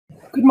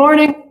Good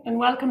morning and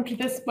welcome to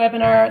this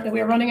webinar that we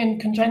are running in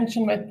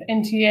conjunction with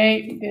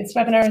NTA. This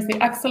webinar is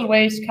the Axle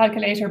Weight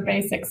Calculator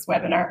Basics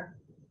webinar.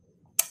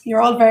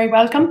 You're all very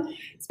welcome,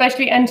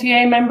 especially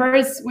NTA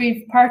members.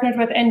 We've partnered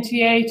with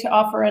NTA to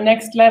offer a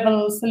next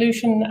level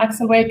solution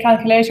axle weight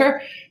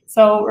calculator,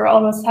 so we're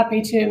always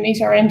happy to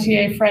meet our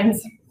NTA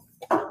friends.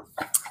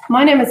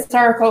 My name is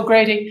Sarah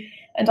O'Grady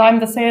and I'm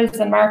the Sales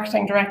and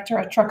Marketing Director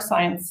at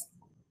TruckScience.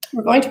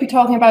 We're going to be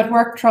talking about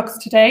work trucks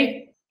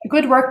today. A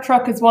good work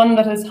truck is one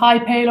that has high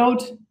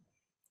payload,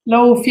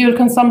 low fuel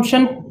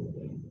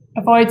consumption,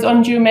 avoids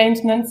undue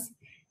maintenance,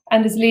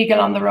 and is legal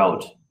on the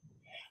road.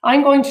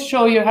 I'm going to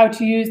show you how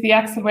to use the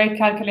axle weight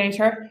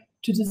calculator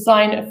to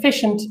design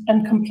efficient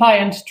and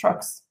compliant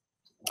trucks.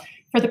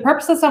 For the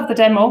purposes of the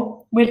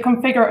demo, we'll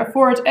configure a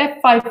Ford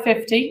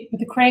F550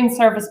 with a crane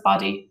service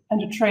body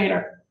and a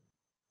trailer.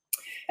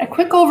 A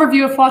quick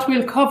overview of what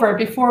we'll cover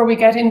before we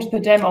get into the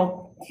demo.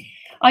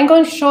 I'm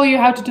going to show you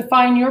how to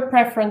define your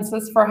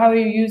preferences for how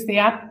you use the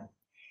app.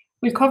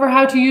 We'll cover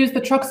how to use the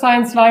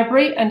TruckScience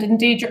library and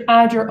indeed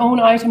add your own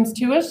items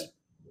to it.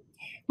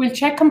 We'll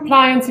check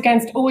compliance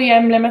against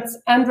OEM limits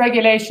and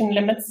regulation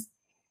limits.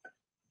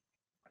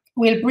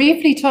 We'll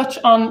briefly touch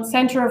on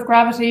center of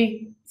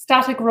gravity,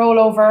 static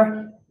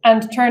rollover,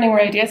 and turning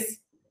radius.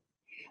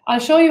 I'll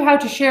show you how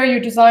to share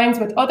your designs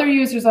with other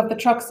users of the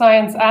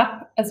TruckScience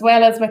app, as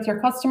well as with your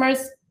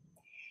customers.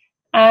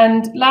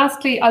 And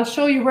lastly, I'll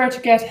show you where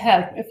to get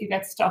help if you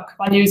get stuck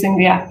while using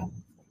the app.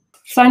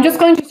 So I'm just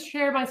going to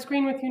share my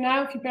screen with you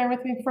now, if you bear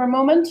with me for a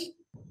moment.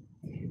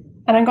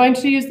 And I'm going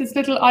to use this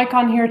little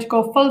icon here to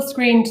go full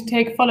screen to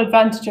take full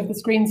advantage of the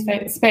screen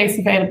space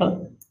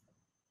available.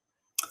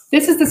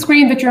 This is the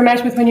screen that you're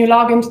met with when you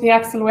log into the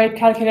axle weight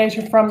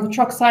calculator from the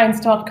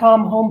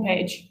truckscience.com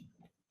homepage.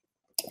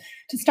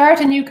 To start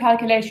a new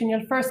calculation,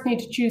 you'll first need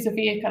to choose a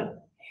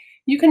vehicle.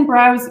 You can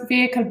browse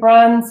vehicle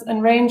brands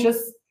and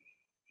ranges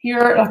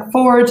here, like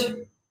Ford,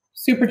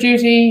 Super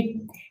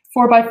Duty,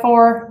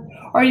 4x4,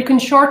 or you can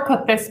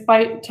shortcut this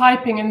by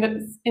typing in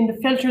the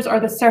filters or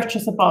the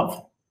searches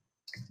above.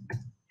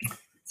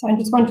 So I'm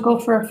just going to go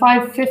for a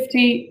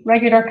 550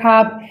 regular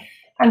cab,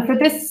 and for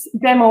this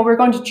demo we're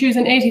going to choose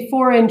an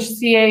 84-inch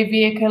CA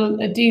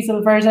vehicle, a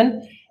diesel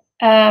version,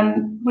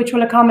 which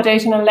will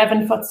accommodate an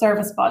 11-foot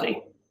service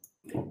body.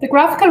 The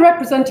graphical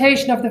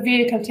representation of the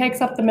vehicle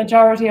takes up the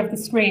majority of the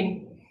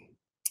screen.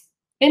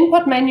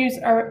 Input menus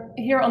are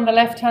here on the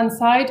left-hand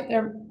side.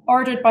 They're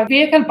ordered by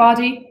vehicle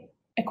body,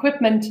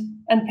 equipment,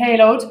 and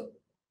payload,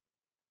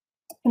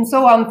 and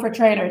so on for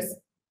trailers.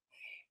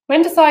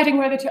 When deciding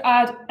whether to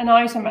add an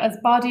item as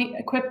body,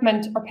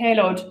 equipment, or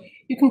payload,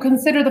 you can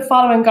consider the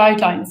following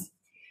guidelines.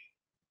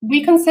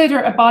 We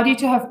consider a body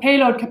to have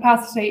payload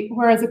capacity,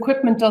 whereas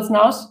equipment does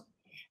not,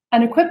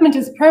 and equipment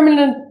is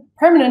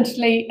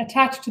permanently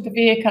attached to the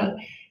vehicle,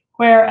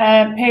 where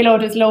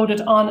payload is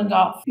loaded on and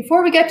off.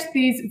 Before we get to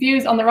these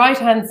views on the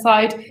right-hand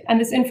side and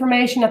this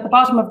information at the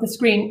bottom of the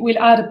screen, we'll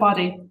add a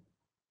body.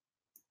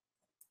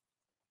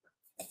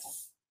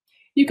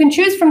 You can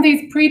choose from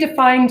these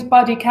predefined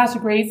body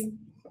categories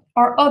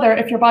or other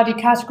if your body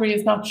category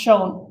is not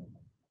shown.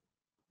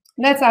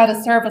 Let's add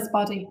a service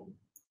body.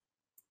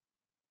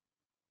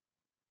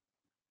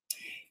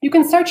 You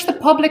can search the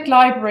public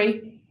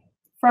library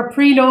for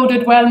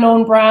preloaded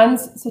well-known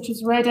brands such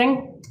as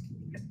Reading,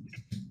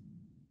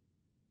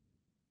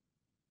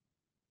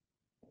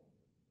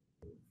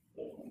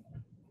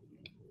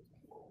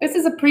 This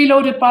is a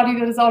preloaded body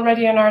that is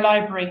already in our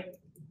library.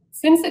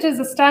 Since it is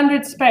a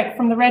standard spec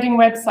from the Reading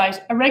website,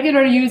 a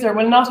regular user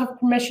will not have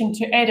permission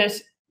to edit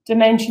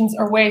dimensions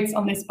or weights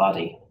on this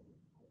body.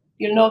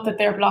 You'll note that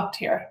they're blocked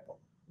here.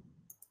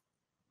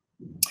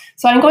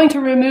 So I'm going to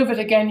remove it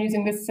again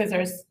using this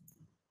scissors.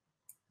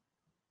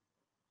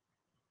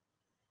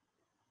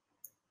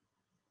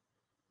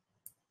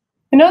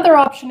 Another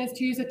option is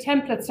to use a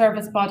template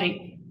service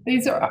body.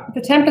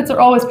 The templates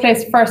are always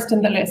placed first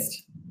in the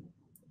list.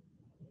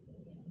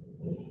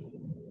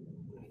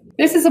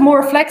 This is a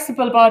more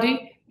flexible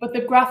body, but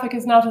the graphic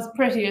is not as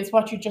pretty as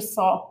what you just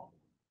saw.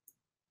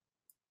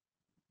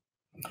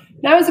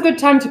 Now is a good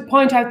time to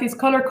point out these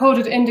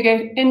color-coded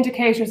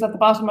indicators at the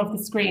bottom of the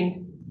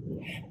screen.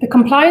 The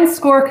compliance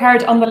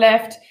scorecard on the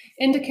left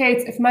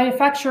indicates if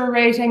manufacturer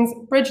ratings,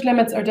 bridge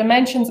limits, or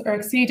dimensions are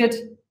exceeded,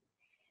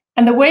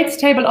 and the weights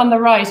table on the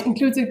right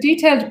includes a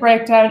detailed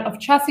breakdown of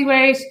chassis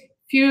weight,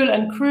 fuel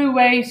and crew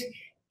weight,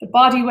 the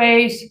body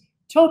weight,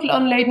 total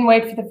unladen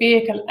weight for the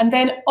vehicle, and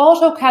then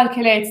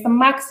auto-calculates the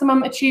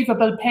maximum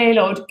achievable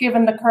payload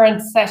given the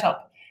current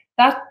setup.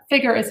 That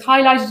figure is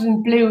highlighted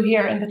in blue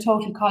here in the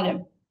total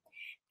column.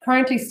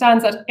 Currently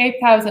stands at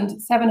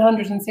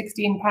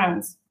 8,716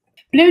 pounds.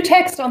 Blue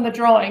text on the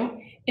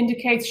drawing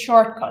indicates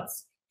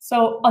shortcuts,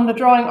 so on the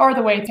drawing or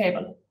the weight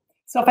table.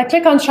 So if I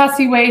click on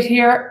chassis weight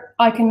here,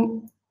 I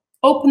can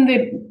open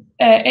the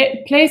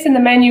place in the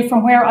menu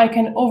from where I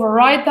can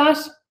override that,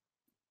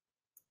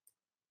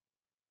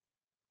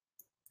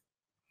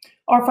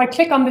 Or if I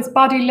click on this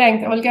body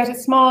length, I will get a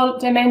small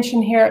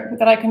dimension here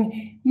that I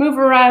can move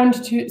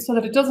around to so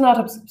that it does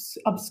not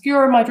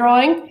obscure my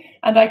drawing,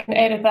 and I can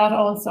edit that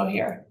also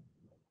here.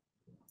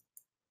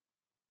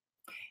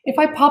 If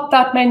I pop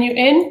that menu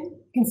in,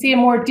 you can see a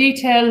more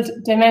detailed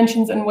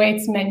dimensions and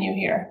weights menu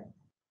here.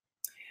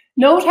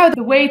 Note how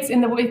the weights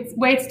in the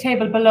weights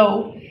table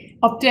below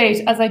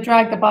update as I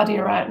drag the body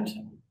around.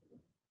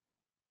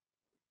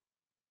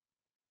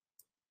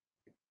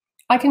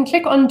 I can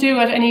click undo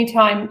at any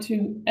time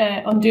to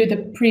undo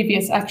the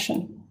previous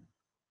action.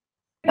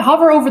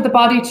 Hover over the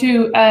body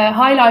to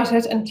highlight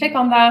it and click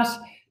on that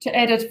to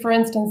edit, for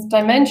instance,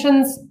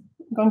 dimensions.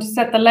 I'm going to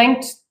set the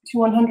length to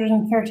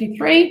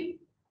 133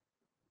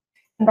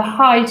 and the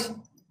height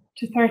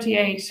to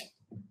 38.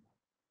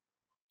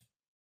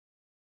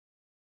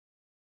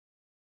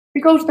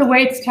 We go to the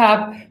weights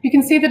tab. You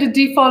can see that a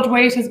default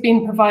weight has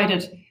been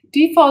provided.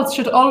 Defaults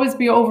should always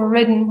be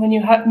overridden when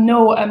you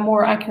know a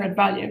more accurate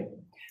value.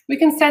 We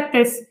can set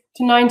this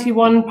to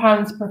 91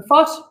 pounds per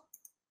foot.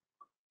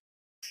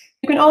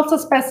 You can also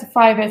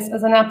specify this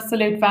as an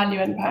absolute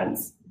value in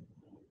pounds.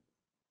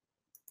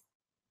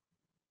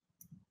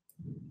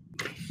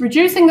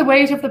 Reducing the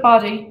weight of the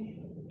body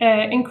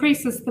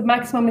increases the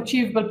maximum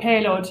achievable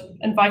payload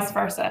and vice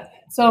versa.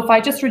 So if I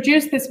just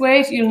reduce this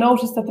weight, you'll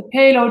notice that the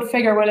payload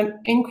figure will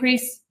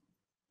increase.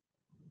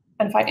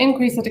 And if I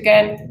increase it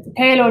again, the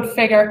payload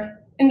figure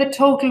in the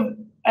total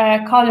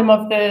column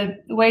of the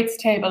weights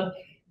table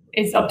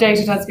is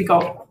updated as we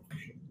go.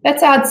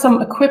 Let's add some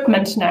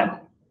equipment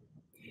now.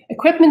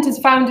 Equipment is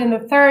found in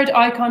the third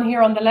icon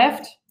here on the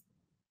left.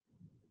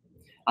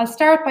 I'll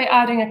start by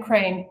adding a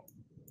crane.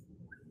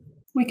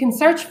 We can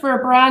search for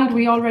a brand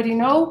we already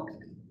know,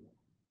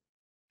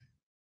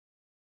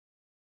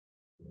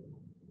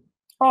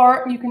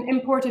 or you can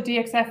import a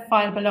DXF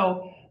file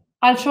below.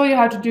 I'll show you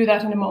how to do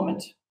that in a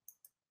moment.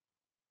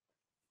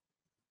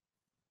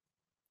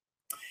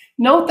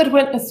 Note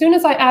that as soon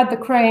as I add the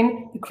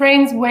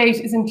crane's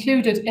weight is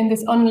included in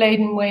this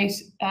unladen weight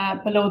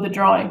below the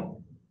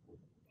drawing.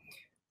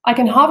 I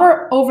can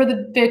hover over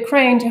the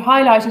crane to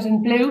highlight it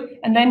in blue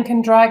and then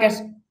can drag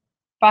it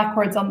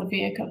backwards on the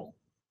vehicle.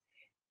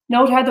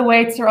 Note how the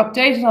weights are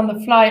updated on the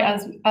fly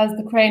as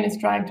the crane is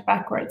dragged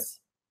backwards.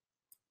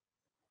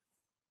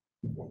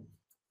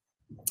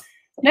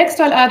 Next,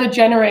 I'll add a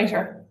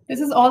generator. This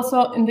is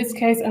also, in this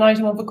case, an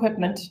item of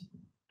equipment,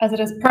 as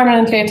it is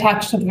permanently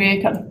attached to the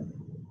vehicle.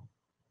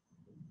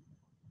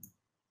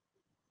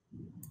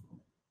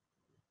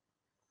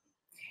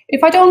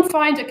 If I don't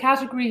find a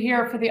category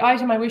here for the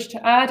item I wish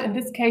to add, in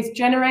this case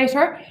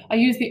generator, I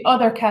use the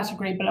other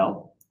category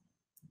below.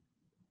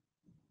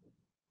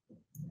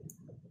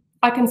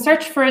 I can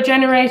search for a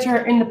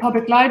generator in the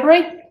public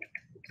library.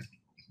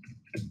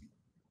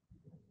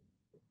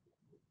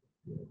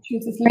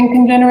 Choose this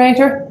Lincoln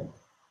generator.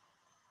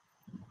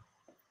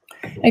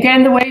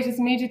 Again, the weight is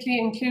immediately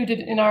included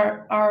in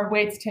our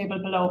weights table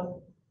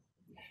below.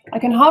 I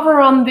can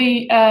hover on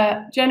the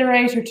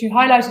generator to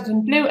highlight it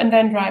in blue and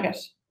then drag it.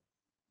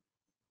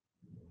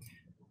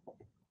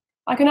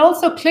 I can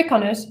also click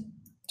on it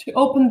to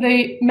open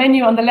the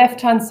menu on the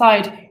left-hand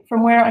side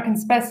from where I can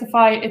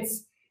specify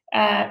its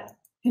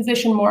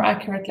position more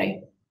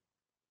accurately.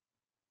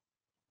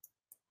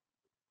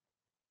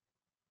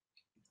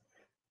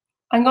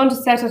 I'm going to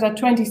set it at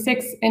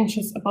 26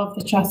 inches above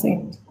the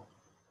chassis.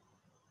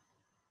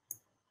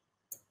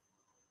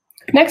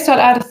 Next, I'll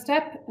add a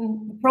step,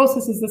 and the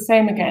process is the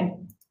same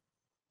again.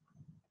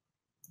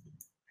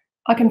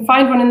 I can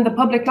find one in the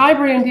public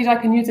library. Indeed, I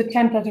can use a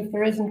template if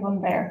there isn't one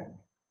there.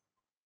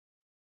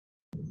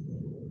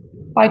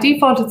 By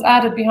default, it's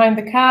added behind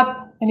the cab.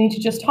 I need to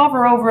just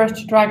hover over it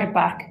to drag it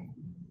back.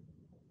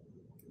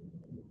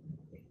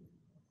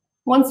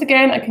 Once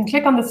again, I can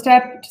click on the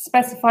step to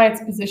specify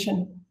its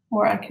position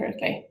more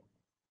accurately.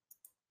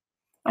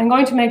 I'm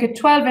going to make it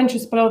 12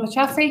 inches below the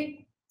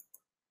chassis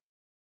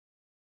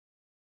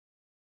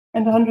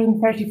and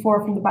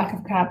 134 from the back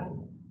of cab.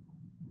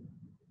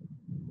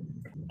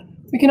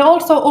 We can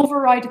also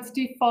override its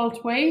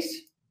default weight,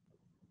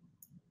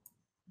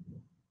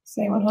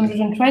 say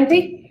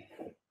 120.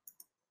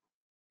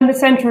 And the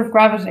center of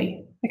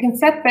gravity. I can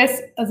set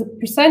this as a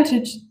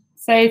percentage,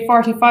 say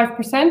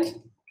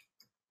 45%,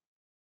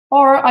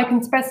 or I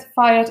can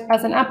specify it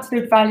as an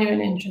absolute value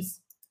in inches.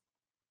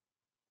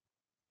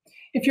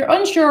 If you're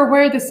unsure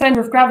where the center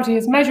of gravity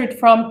is measured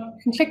from,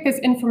 you can click this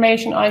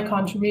information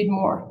icon to read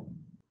more.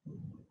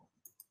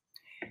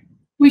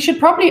 We should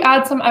probably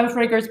add some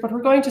outriggers, but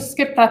we're going to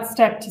skip that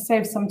step to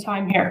save some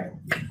time here.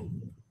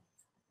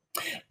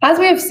 As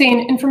we have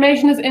seen,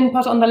 information is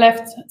input on the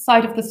left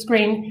side of the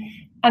screen,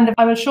 and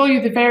I will show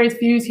you the various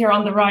views here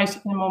on the right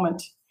in a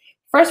moment.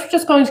 First, we're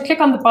just going to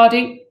click on the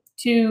body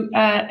to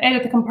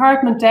edit the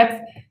compartment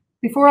depth.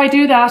 Before I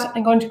do that,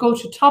 I'm going to go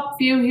to top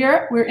view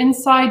here. We're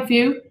inside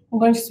view. I'm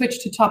going to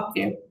switch to top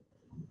view.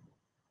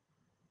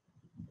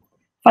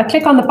 If I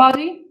click on the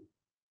body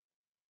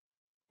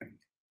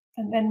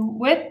and then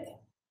width,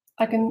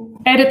 I can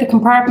edit the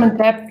compartment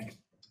depth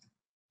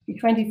to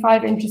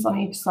 25 inches on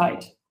each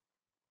side.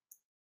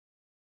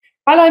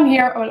 While I'm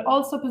here, I will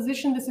also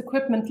position this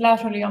equipment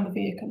laterally on the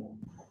vehicle.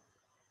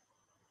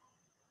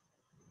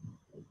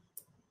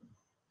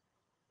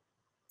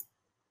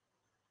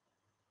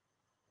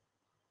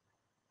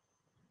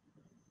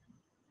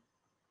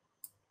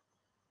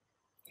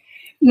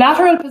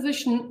 Lateral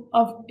position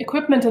of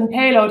equipment and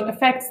payload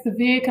affects the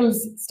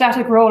vehicle's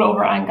static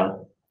rollover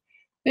angle.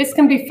 This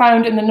can be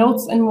found in the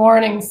notes and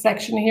warnings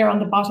section here on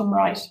the bottom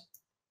right.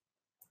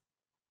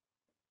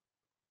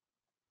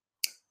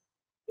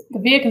 The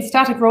vehicle's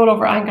static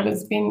rollover angle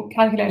is being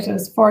calculated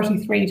as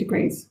 43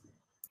 degrees.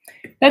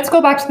 Let's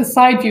go back to the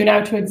side view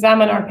now to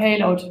examine our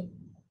payload.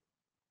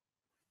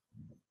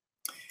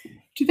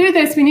 To do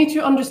this, we need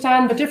to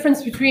understand the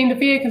difference between the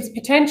vehicle's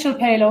potential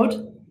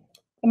payload,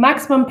 the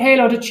maximum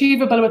payload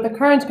achievable with the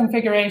current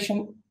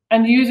configuration,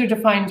 and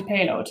user-defined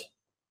payload.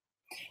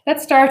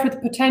 Let's start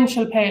with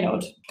potential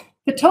payload.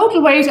 The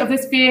total weight of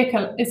this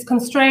vehicle is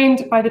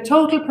constrained by the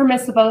total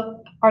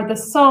permissible, or the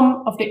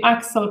sum of the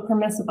axle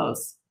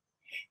permissibles.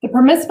 The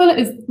permissible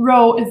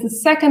row is the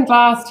second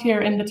last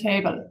here in the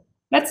table.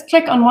 Let's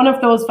click on one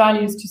of those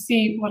values to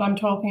see what I'm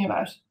talking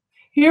about.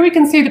 Here we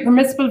can see the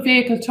permissible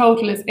vehicle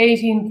total is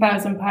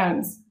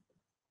 £18,000.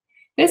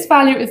 This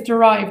value is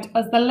derived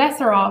as the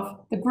lesser of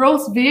the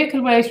gross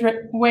vehicle weight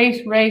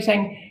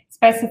rating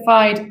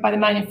specified by the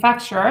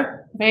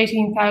manufacturer of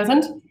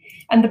 18,000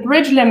 and the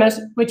bridge limit,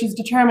 which is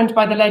determined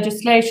by the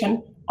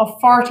legislation, of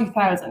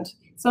 40,000.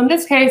 So in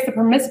this case, the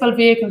permissible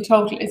vehicle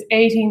total is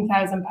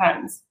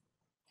 £18,000.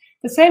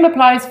 The same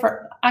applies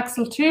for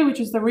axle 2, which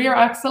is the rear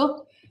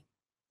axle.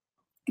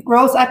 The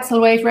gross axle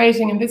weight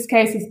rating in this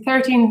case is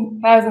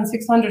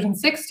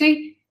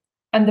 13,660,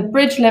 and the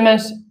bridge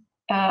limit,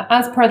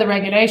 as per the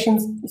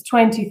regulations, is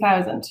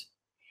 20,000,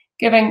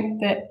 giving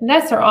the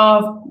lesser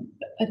of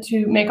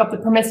to make up the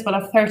permissible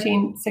of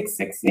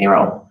 13,660.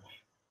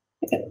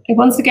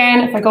 Once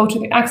again, if I go to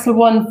the axle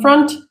 1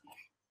 front,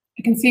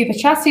 I can see the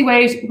chassis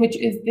weight, which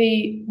is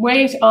the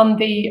weight on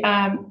the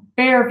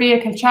bare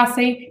vehicle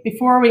chassis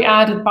before we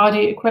added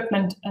body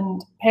equipment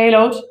and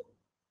payload.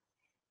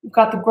 We've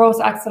got the gross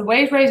axle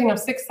weight rating of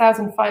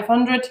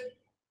 6,500,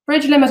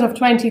 bridge limit of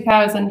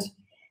 20,000,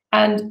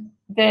 and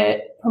the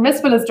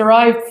permissible is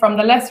derived from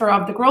the lesser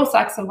of the gross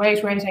axle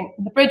weight rating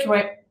and the bridge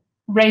weight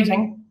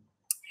rating,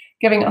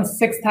 giving us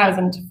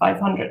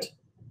 6,500.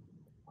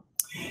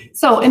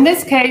 So in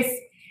this case,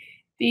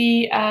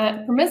 the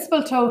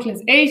permissible total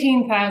is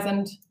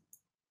 18,000,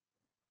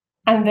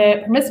 and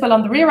the permissible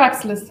on the rear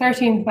axle is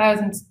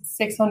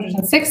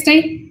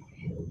 13,660,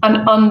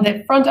 and on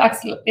the front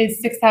axle is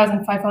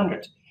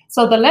 6,500.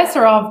 So the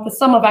lesser of the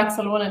sum of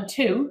axle 1 and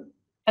 2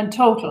 and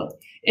total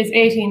is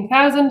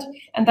 18,000,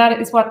 and that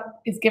is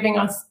what is giving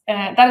us,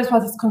 that is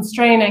what is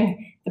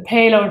constraining the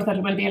payload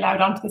that will be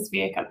allowed onto this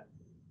vehicle.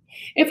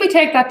 If we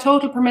take that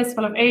total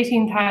permissible of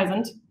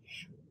 18,000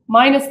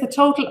 minus the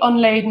total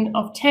unladen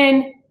of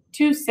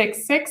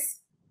 10,266,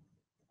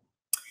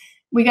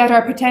 we get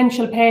our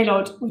potential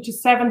payload, which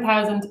is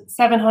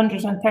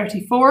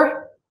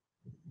 7,734.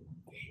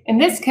 In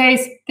this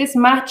case, this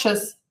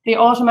matches the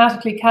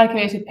automatically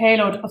calculated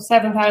payload of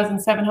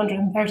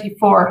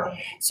 7,734.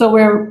 So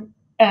we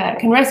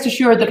can rest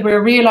assured that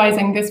we're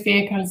realizing this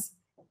vehicle's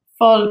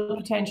full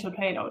potential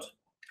payload.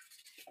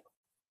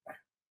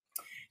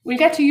 We'll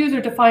get to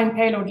user-defined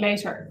payload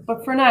later,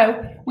 but for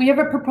now, we have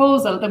a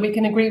proposal that we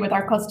can agree with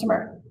our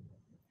customer.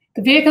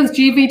 The vehicle's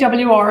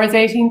GVWR is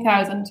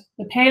 18,000,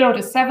 the payload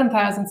is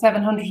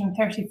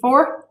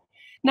 7,734.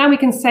 Now we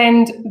can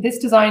send this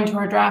design to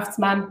our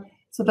draftsman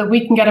so that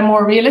we can get a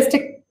more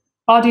realistic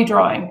body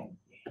drawing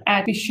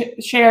to be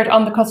shared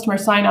on the customer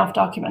sign-off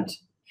document.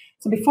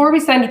 So before we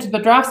send it to the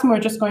draftsman,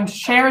 we're just going to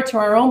share it to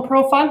our own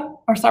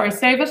profile, or sorry,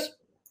 save it.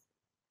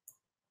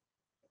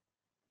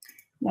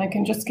 I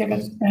can just give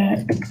it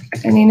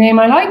any name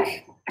I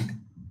like.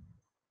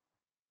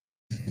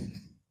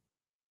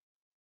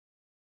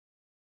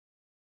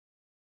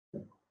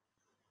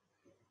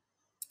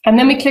 And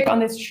then we click on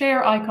this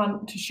share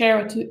icon to share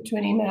it to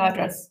an email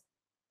address.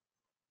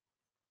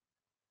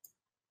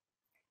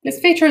 This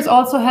feature is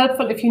also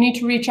helpful if you need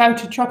to reach out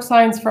to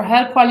TruckScience for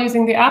help while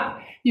using the app.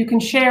 You can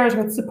share it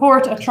with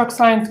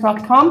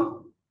support@truckscience.com.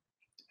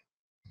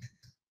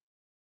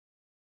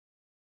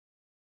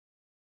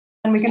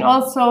 And we can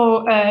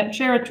also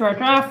share it to our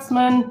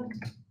draftsman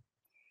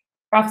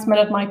at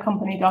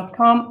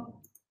mycompany.com.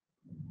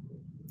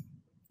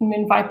 And we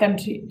invite them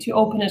to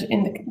open it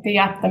in the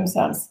app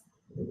themselves.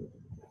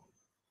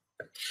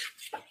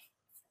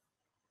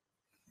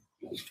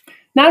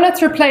 Now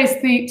let's replace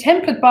the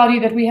template body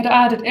that we had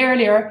added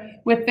earlier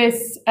with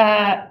this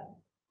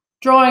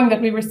drawing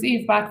that we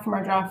received back from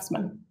our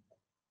draftsman.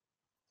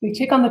 We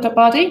click on the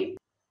body.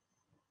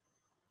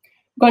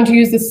 I'm going to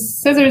use the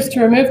scissors to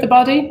remove the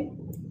body.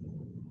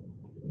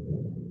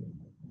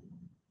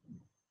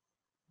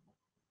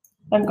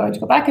 I'm going to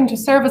go back into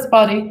service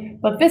body,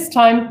 but this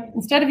time,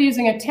 instead of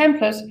using a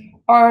template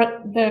or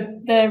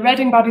the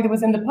Reading body that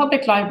was in the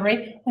public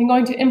library, I'm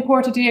going to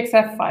import a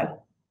DXF file.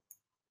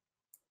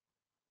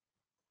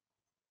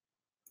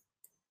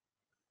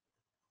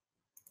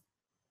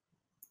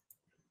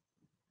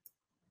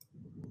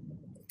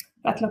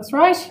 That looks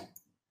right.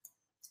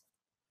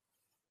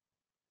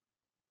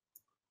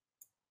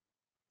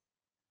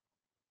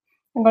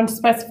 I'm going to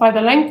specify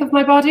the length of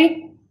my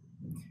body,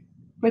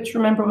 which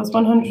remember was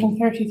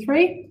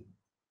 133.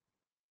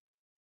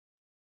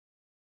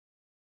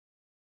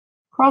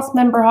 Cross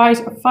member height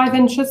of 5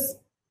 inches.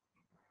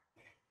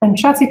 And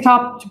chassis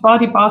top to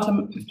body bottom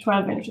of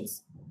 12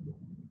 inches.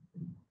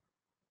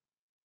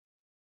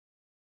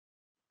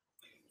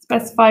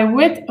 Specify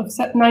width of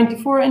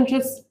 94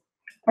 inches.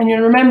 And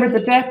you'll remember the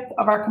depth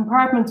of our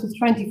compartments was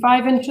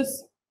 25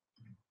 inches.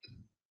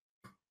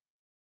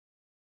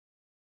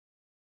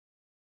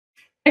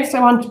 Next,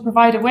 I want to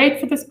provide a weight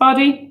for this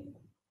body,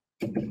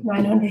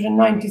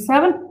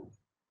 997.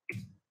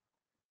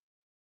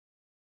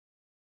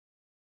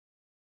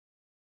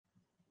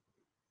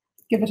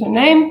 Give it a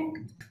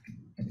name.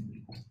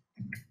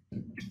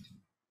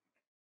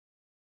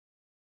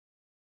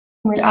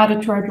 We'll add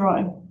it to our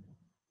drawing.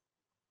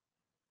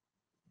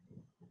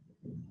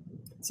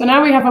 So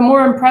now we have a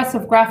more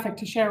impressive graphic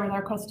to share with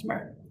our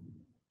customer.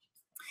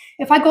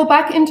 If I go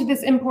back into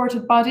this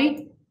imported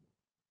body,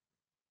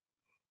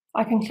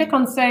 I can click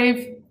on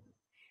Save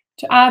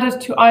to add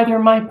it to either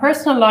my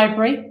personal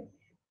library,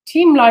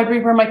 team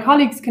library where my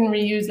colleagues can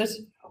reuse it,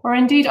 or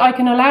indeed I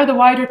can allow the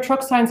wider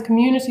TruckScience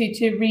community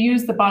to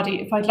reuse the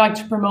body if I'd like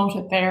to promote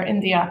it there in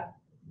the app.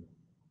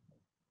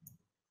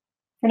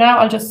 For now,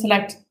 I'll just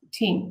select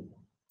Team.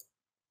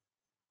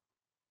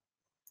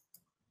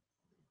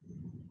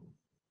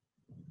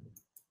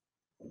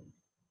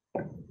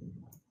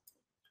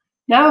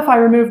 Now if I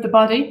remove the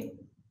body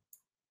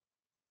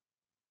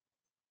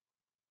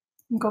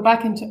and go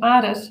back into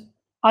Add It,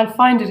 I'll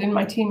find it in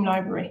my team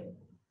library.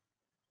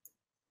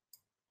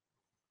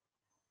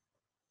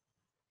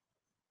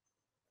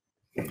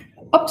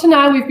 Up to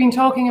now, we've been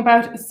talking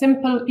about a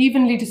simple,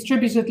 evenly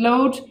distributed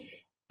load,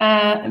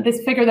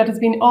 this figure that has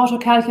been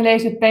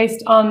auto-calculated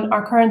based on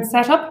our current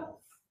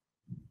setup.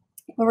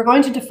 But we're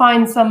going to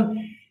define some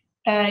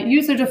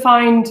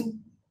user-defined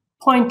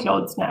point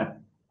loads now.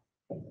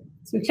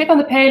 So we click on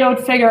the payload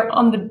figure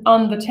on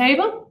the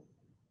table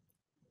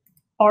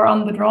or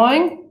on the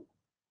drawing,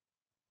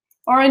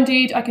 or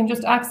indeed I can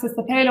just access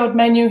the payload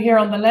menu here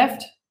on the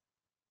left.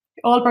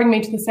 They all bring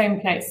me to the same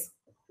place.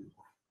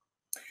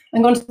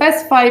 I'm going to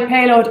specify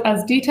payload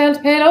as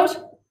detailed payload.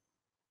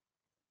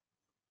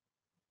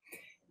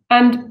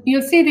 And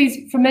you'll see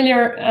these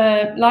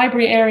familiar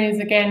library areas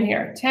again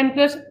here: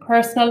 template,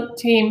 personal,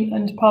 team,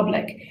 and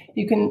public.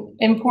 You can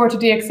import a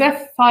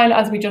DXF file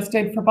as we just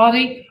did for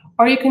body,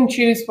 or you can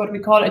choose what we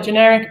call a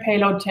generic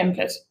payload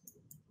template.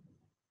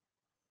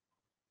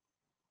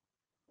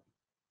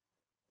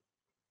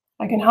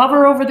 I can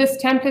hover over this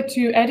template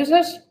to edit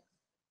it,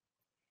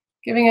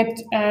 giving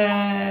it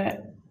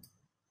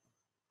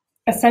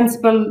a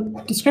sensible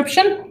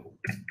description,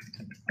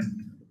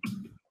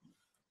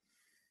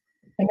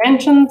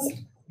 dimensions,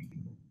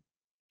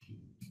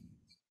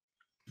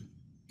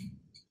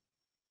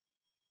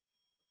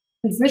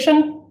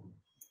 position.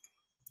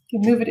 You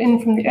can move it in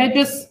from the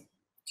edges,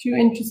 2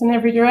 inches in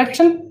every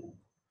direction.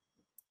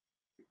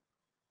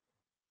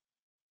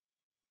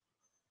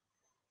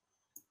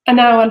 And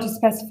now I want to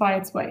specify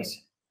its weight.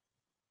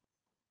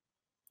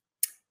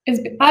 It's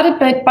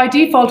added by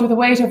default with a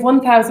weight of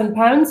 1,000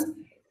 pounds,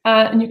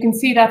 and you can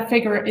see that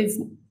figure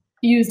is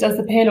used as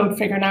the payload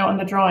figure now on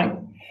the drawing.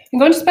 I'm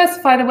going to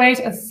specify the weight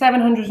as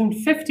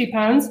 750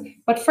 pounds,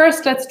 but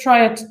first let's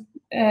try it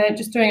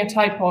just doing a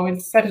typo. We'll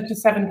set it to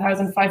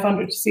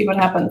 7,500 to see what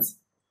happens.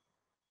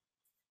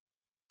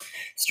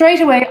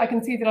 Straight away, I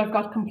can see that I've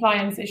got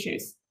compliance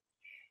issues.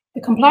 The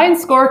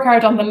compliance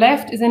scorecard on the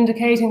left is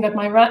indicating that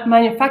my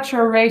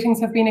manufacturer ratings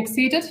have been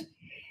exceeded,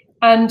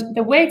 and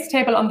the weights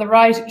table on the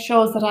right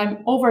shows that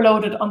I'm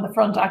overloaded on the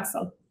front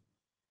axle.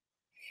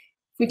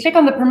 If we click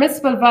on the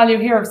permissible value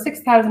here of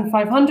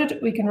 6,500,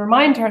 we can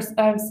remind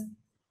ourselves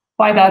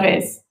why that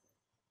is.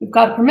 We've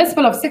got a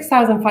permissible of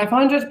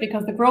 6,500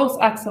 because the gross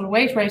axle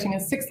weight rating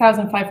is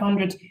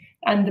 6,500,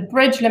 and the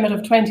bridge limit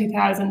of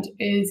 20,000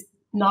 is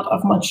not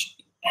of much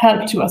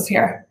help to us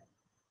here.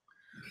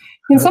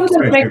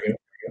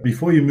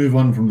 Before you move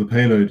on from the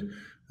payload,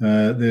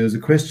 there's a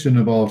question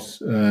about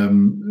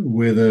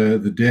whether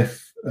the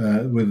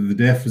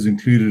DEF is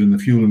included in the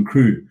fuel and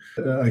crew.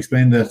 I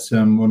explained that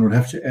one would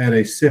have to add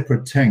a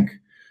separate tank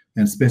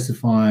and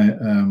specify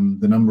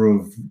the number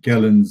of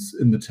gallons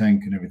in the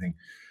tank and everything.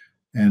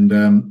 And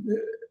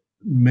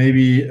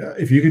maybe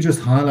if you could just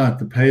highlight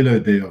the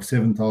payload there of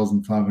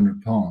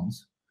 7,500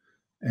 pounds,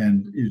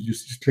 and you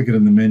just click it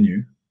in the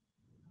menu.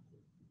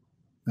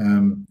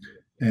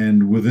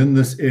 And within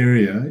this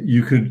area,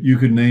 you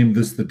could name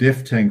this the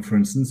DEF tank, for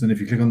instance. And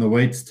if you click on the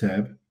weights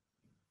tab,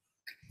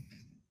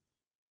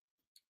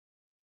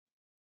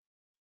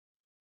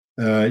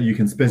 you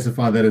can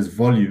specify that as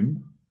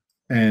volume,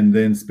 and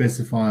then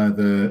specify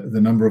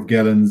the number of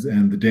gallons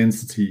and the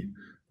density,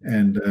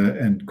 and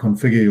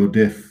configure your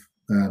DEF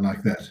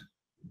like that.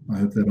 I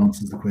hope that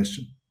answers the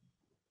question.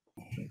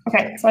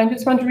 Okay, so I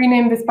just want to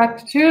rename this back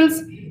to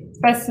tools.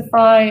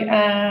 Specify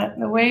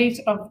the weight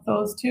of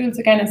those tools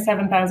again is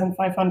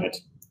 7,500.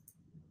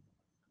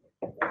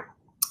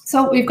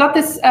 So we've got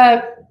this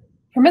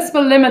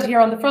permissible limit here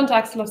on the front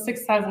axle of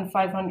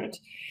 6,500.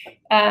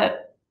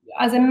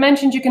 As I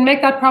mentioned, you can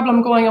make that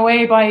problem going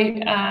away by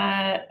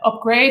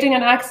upgrading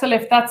an axle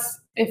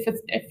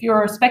if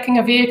you're speccing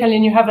a vehicle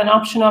and you have an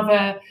option of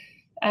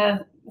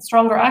a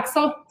stronger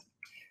axle.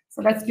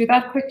 So let's do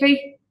that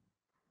quickly.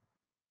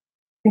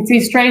 You can see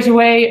straight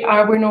away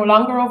we're no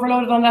longer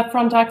overloaded on that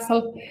front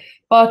axle.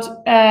 But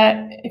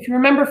if you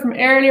remember from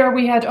earlier,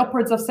 we had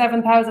upwards of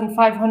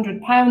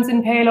 7,500 pounds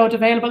in payload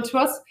available to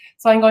us.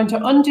 So I'm going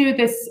to undo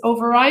this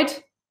override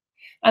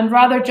and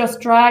rather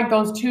just drag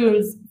those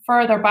tools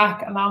further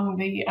back along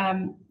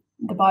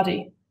the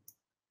body.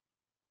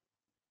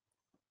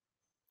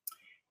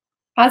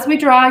 As we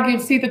drag, you'll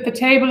see that the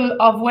table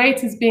of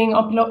weights is being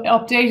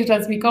updated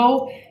as we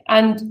go.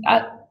 And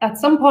at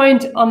some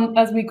point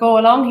as we go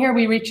along here,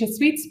 we reach a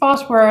sweet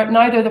spot where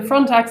neither the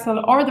front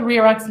axle or the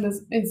rear axle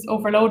is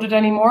overloaded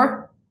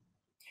anymore.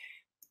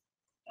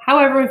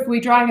 However, if we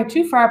drag it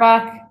too far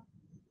back,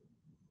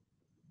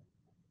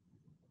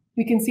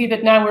 we can see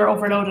that now we're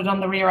overloaded on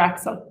the rear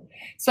axle.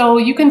 So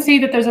you can see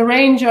that there's a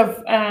range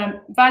of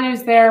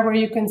values there where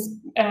you can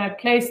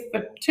place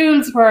the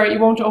tools where you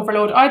won't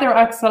overload either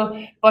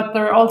axle, but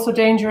there are also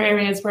danger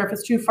areas where if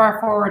it's too far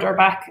forward or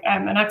back,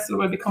 an axle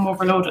will become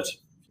overloaded.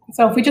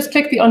 So if we just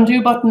click the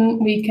undo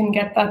button, we can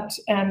get that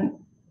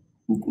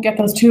get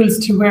those tools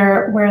to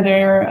where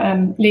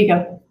they're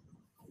legal.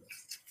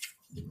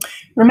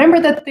 Remember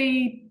that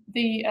the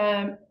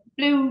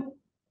blue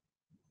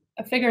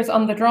figures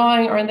on the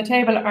drawing or in the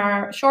table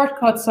are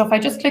shortcuts. So if I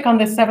just click on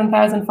this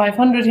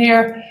 7,500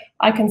 here,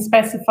 I can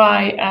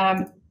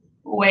specify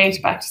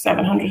weight back to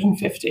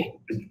 750.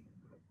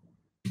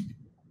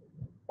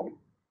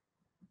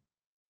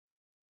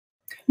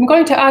 I'm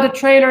going to add a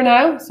trailer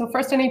now. So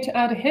first I need to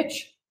add a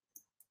hitch.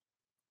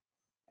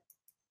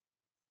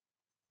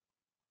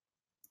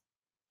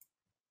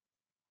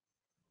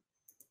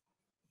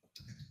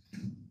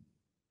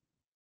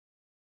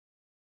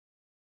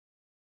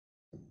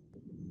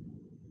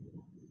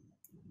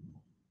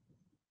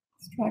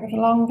 Drag it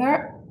along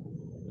there.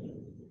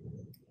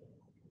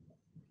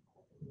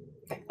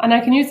 And I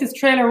can use this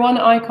trailer one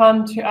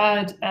icon to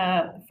add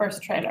the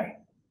first trailer.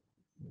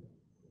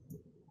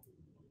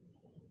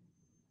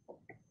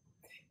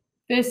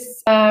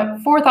 This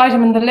fourth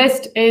item in the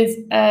list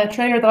is a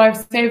trailer that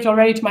I've saved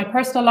already to my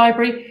personal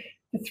library.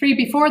 The three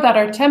before that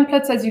are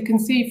templates, as you can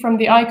see from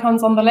the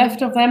icons on the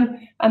left of them.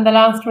 And the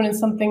last one is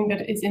something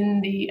that is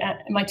in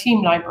my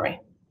team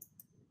library.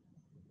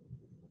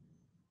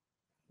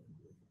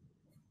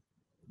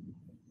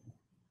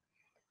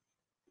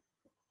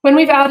 When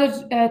we've added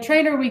a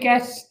trailer, we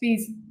get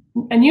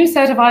a new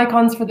set of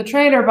icons for the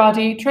trailer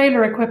body,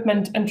 trailer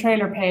equipment, and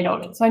trailer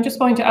payload. So I'm just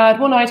going to add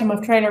one item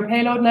of trailer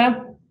payload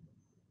now.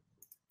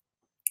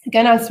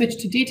 Again, I'll switch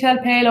to detail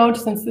payload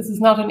since this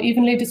is not an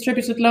evenly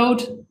distributed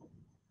load.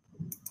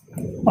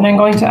 And I'm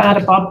going to add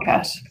a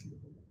bobcat.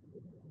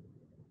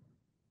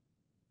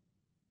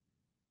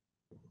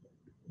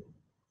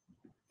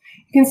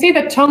 You can see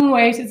that tongue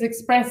weight is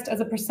expressed as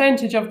a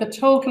percentage of the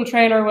total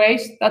trailer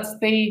weight. That's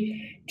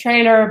the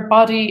trailer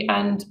body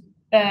and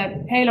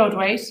payload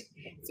weight.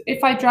 So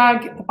if I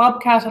drag the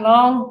bobcat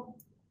along,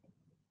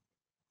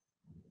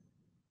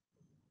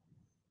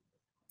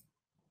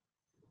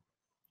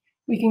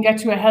 we can get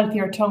to a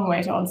healthier tongue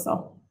weight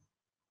also.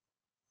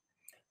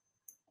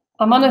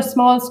 I'm on a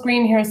small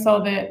screen here, so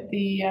the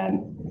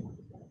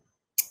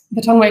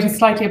tongue weight is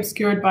slightly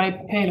obscured by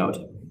payload.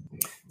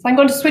 So I'm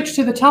going to switch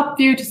to the top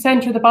view to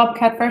center the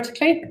bobcat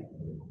vertically.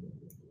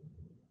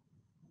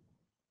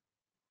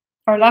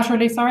 Or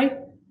laterally, sorry.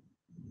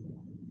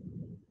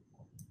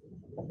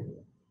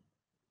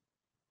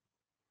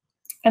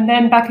 And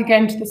then back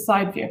again to the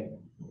side view.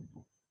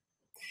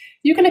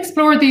 You can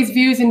explore these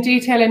views in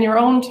detail in your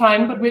own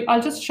time, but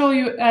I'll just show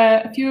you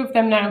a few of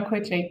them now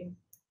quickly.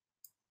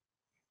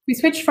 We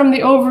switch from the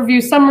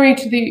overview summary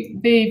to the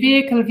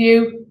vehicle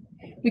view.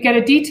 We get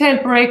a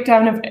detailed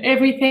breakdown of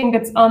everything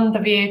that's on the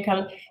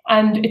vehicle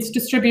and its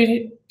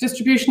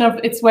distribution of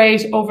its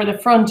weight over the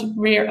front,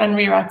 rear, and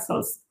rear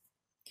axles.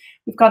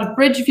 We've got a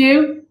bridge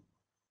view.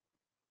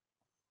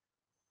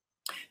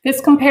 This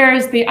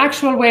compares the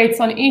actual weights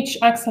on each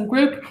axle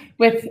group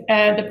with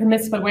the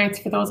permissible weights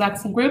for those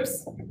axle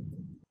groups.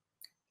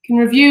 You can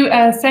review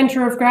a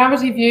center of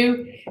gravity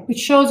view, which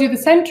shows you the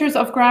centers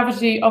of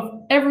gravity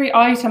of every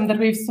item that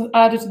we've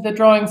added to the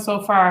drawing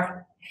so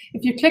far.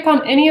 If you click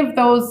on any of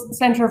those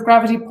center of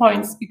gravity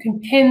points, you can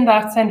pin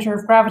that center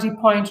of gravity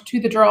point to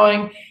the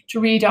drawing to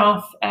read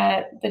off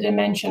the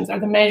dimensions or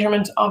the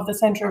measurement of the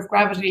center of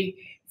gravity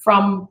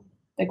from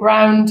the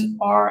ground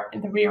or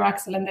the rear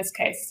axle in this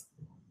case.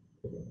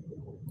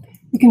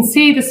 You can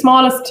see the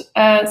smallest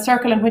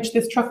circle in which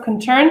this truck can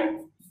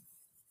turn.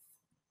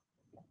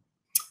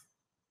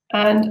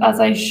 And as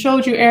I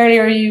showed you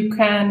earlier, you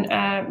can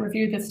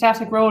review the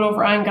static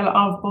rollover angle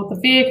of both the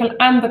vehicle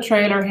and the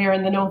trailer here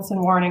in the notes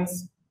and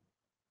warnings.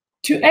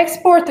 To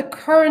export the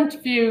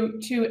current view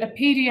to a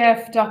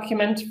PDF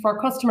document for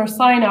customer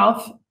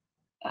sign-off,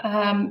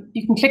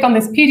 you can click on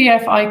this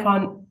PDF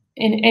icon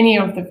in any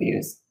of the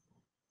views.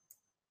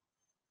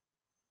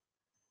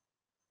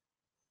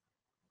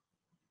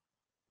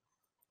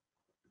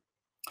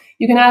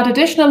 You can add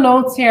additional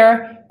notes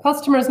here,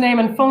 customer's name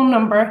and phone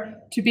number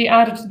to be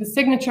added to the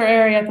signature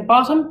area at the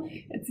bottom.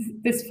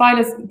 This file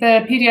is,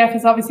 the PDF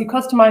is obviously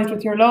customized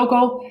with your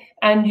logo,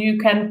 and you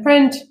can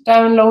print,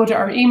 download,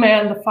 or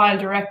email the file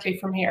directly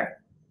from here.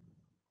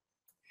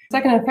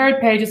 Second and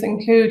third pages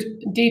include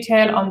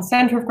detail on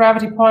center of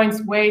gravity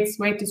points, weights,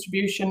 weight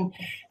distribution,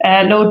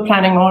 load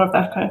planning, all of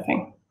that kind of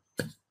thing.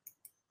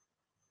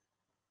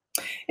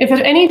 If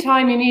at any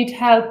time you need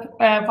help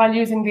while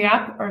using the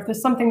app, or if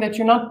there's something that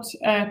you're not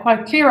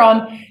quite clear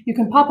on, you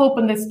can pop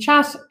open this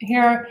chat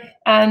here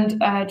and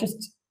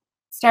just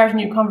start a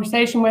new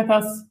conversation with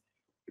us,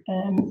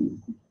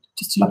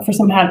 just to look for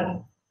some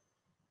help.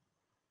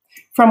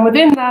 From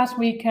within that,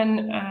 we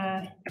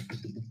can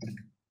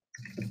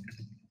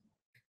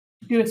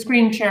do a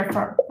screen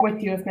share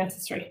with you if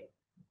necessary.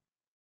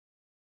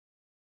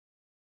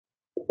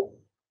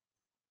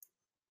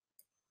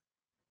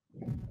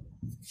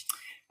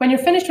 When you're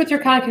finished with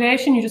your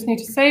calculation, you just need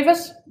to save it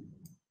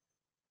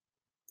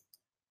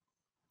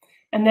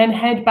and then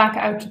head back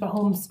out to the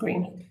home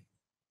screen.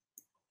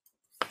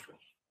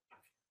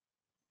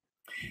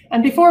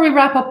 And before we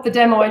wrap up the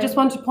demo, I just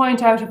want to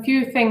point out a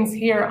few things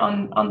here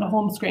on the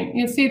home screen.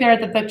 You'll see there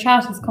that the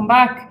chat has come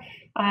back.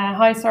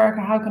 Hi,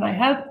 Soraka, how can I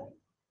help?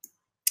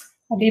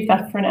 I'll leave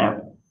that for now,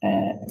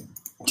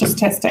 just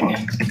testing.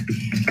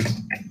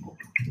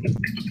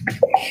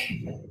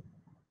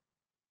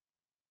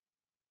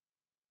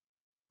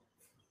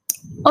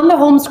 On the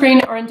home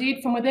screen, or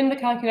indeed from within the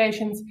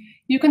calculations,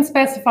 you can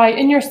specify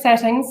in your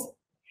settings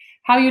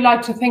how you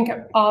like to think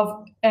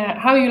of,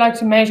 how you like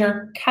to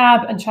measure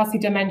cab and chassis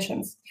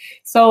dimensions.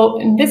 So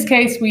in this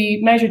case,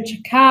 we measured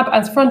cab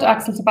as front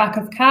axle to back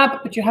of cab,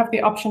 but you have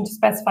the option to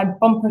specify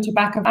bumper to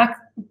back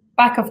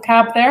of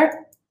cab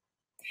there.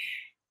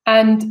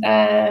 And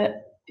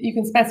you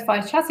can specify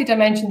chassis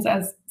dimensions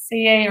as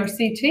CA or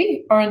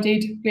CT, or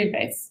indeed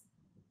wheelbase.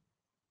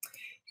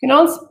 You can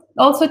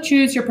also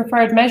choose your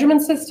preferred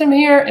measurement system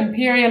here,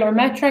 imperial or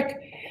metric,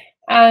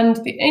 and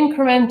the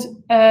increment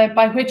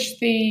by which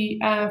the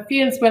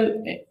fields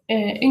will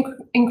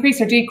increase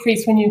or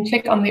decrease when you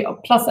click on the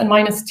plus and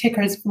minus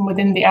tickers from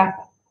within the app.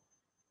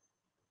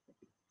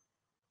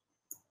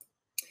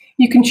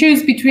 You can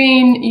choose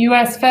between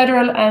US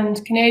federal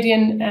and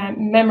Canadian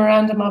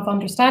Memorandum of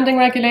Understanding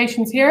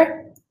regulations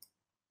here.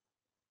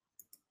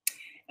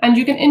 And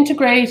you can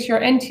integrate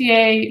your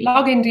NTA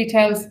login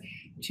details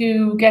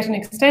to get an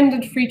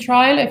extended free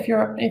trial if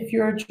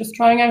you're just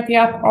trying out the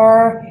app,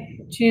 or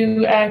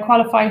to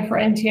qualify for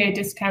NTA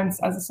discounts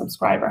as a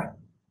subscriber.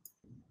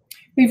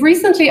 We've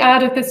recently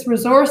added this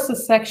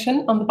resources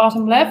section on the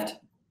bottom left.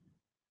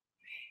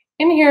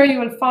 In here you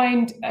will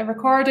find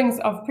recordings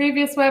of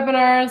previous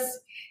webinars,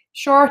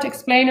 short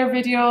explainer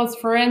videos,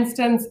 for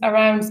instance,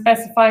 around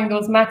specifying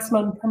those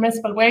maximum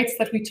permissible weights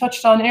that we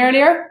touched on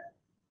earlier,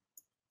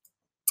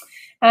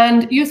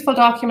 and useful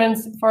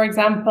documents, for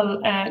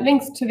example,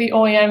 links to the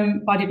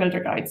OEM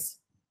bodybuilder guides.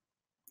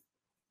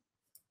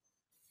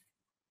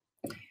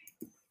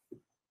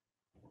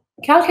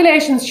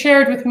 Calculations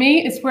shared with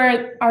me is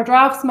where our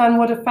draftsman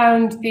would have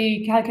found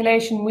the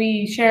calculation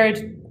we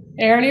shared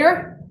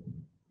earlier.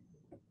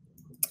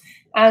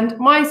 And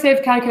my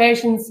saved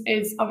calculations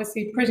is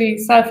obviously pretty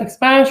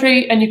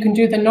self-explanatory, and you can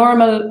do the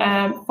normal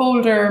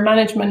folder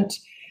management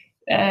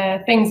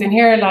things in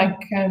here, like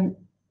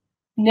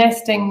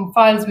nesting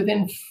files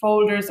within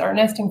folders, or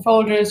nesting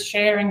folders,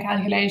 sharing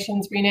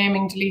calculations,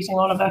 renaming, deleting,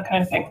 all of that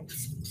kind of thing.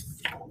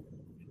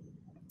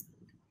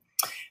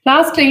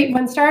 Lastly,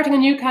 when starting a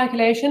new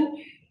calculation,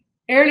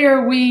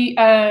 earlier we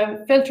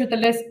filtered the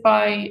list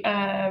by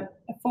a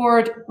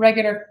Ford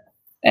regular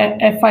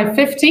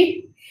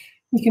F550.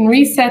 We can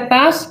reset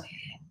that.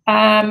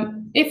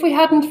 If we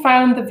hadn't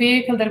found the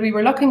vehicle that we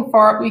were looking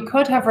for, we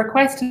could have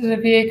requested a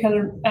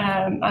vehicle,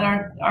 and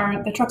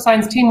the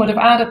TruckScience team would have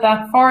added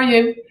that for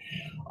you.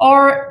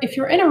 Or if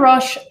you're in a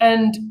rush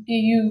and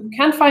you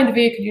can't find the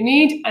vehicle you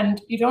need and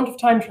you don't have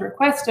time to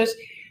request it,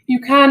 you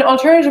can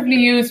alternatively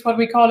use what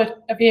we call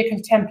a vehicle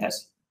template.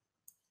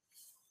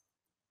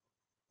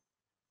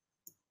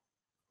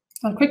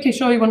 I'll quickly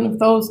show you one of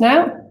those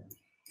now.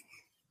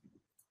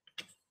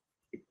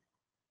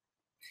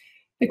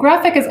 The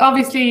graphic is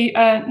obviously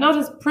not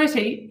as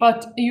pretty,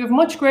 but you have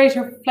much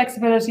greater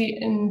flexibility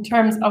in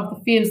terms of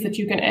the fields that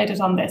you can edit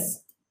on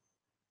this.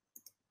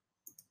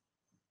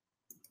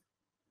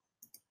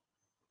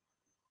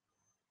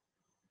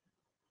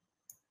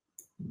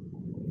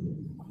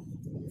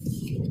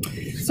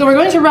 So we're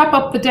going to wrap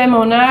up the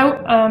demo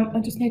now. I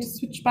just need to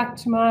switch back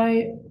to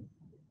my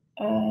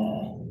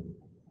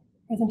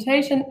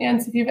presentation.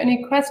 Jens, if you have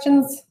any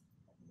questions,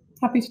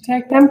 happy to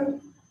take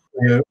them.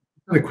 Yeah,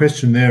 I had a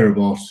question there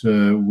about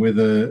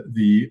whether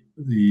the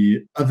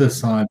other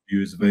side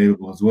view is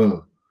available as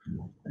well.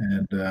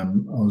 And I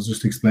was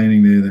just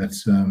explaining there that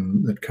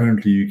that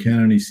currently you can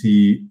only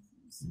see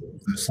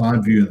the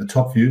side view and the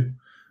top view.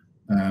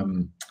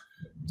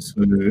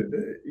 So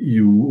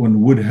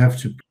one would have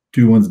to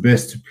do one's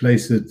best to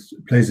place it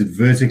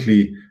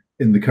vertically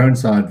in the current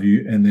side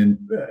view, and then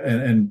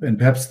and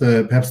perhaps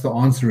the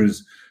answer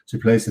is to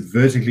place it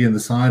vertically in the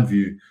side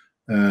view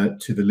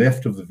to the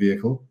left of the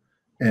vehicle,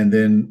 and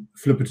then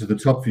flip it to the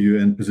top view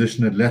and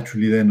position it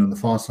laterally then on the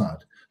far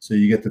side. So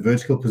you get the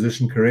vertical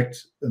position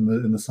correct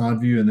in the side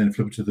view, and then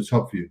flip it to the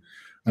top view.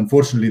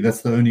 Unfortunately,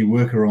 that's the only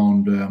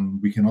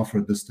workaround we can offer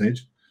at this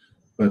stage.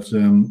 But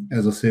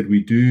as I said,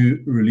 we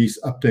do release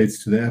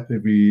updates to the app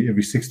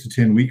every 6 to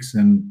 10 weeks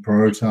and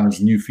prioritize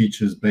new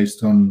features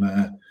based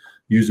on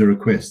user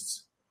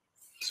requests.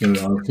 So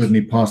I'll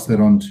certainly pass that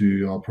on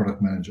to our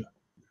product manager.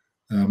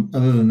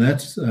 Other than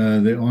that,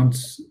 there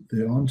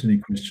aren't any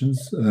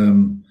questions.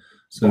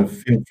 So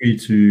feel free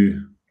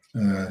to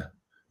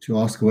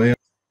ask away.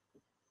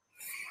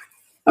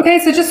 Okay,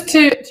 so just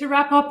to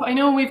wrap up, I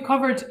know we've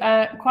covered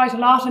quite a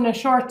lot in a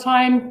short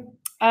time.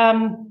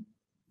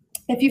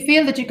 If you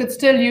feel that you could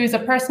still use a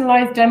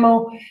personalized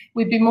demo,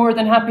 we'd be more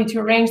than happy to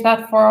arrange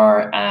that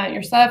for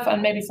yourself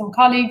and maybe some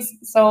colleagues.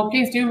 So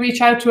please do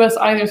reach out to us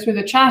either through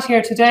the chat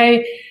here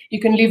today. You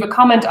can leave a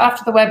comment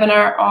after the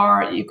webinar,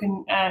 or you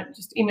can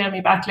just email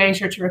me back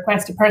later to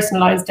request a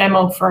personalized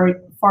demo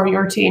for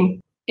your team.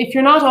 If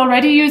you're not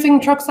already using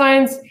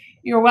TruckScience,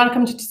 you're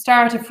welcome to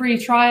start a free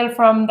trial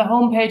from the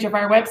homepage of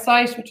our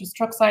website, which is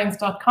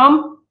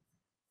truckscience.com.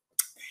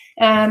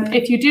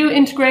 If you do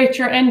integrate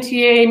your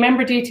NTA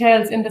member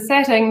details in the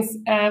settings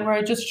where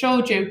I just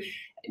showed you,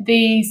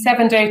 the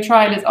 7-day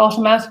trial is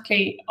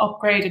automatically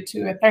upgraded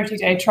to a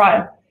 30-day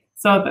trial.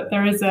 So that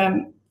there is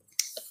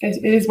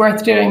it is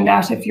worth doing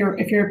that if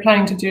you're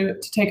planning to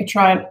take a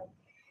trial.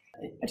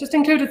 I just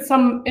included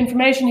some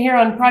information here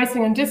on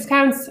pricing and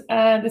discounts.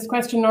 This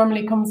question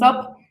normally comes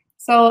up.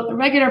 So the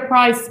regular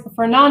price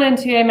for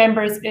non-NTA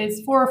members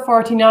is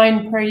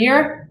 $4.49 per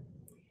year.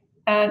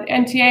 The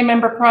NTA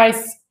member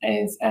price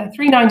is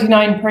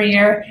 $3.99 per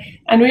year,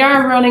 and we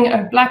are running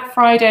a Black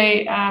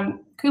Friday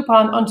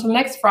coupon until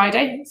next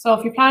Friday. So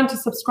if you plan to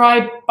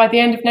subscribe by the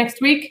end of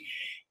next week,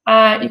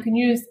 you can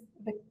use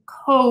the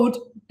code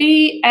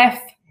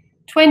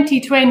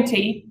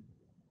BF2020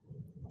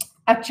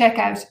 at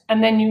checkout,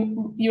 and then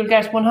you'll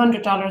get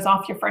 $100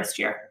 off your first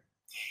year.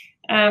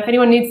 If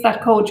anyone needs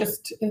that code,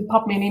 just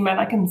pop me an email.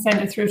 I can send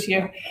it through to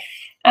you.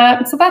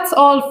 So that's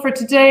all for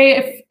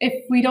today. If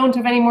we don't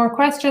have any more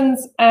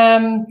questions,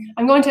 I'm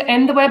going to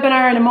end the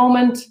webinar in a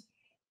moment.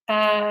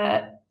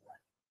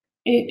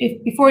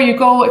 Before you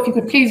go, if you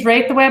could please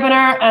rate the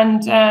webinar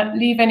and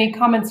leave any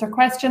comments or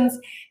questions.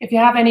 If you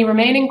have any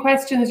remaining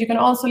questions, you can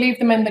also leave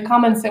them in the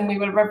comments and we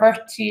will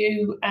revert to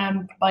you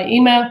by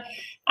email.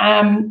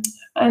 And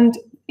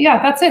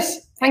yeah, that's it.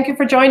 Thank you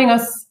for joining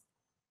us.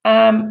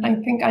 I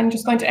think I'm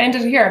just going to end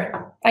it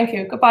here. Thank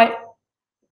you. Goodbye.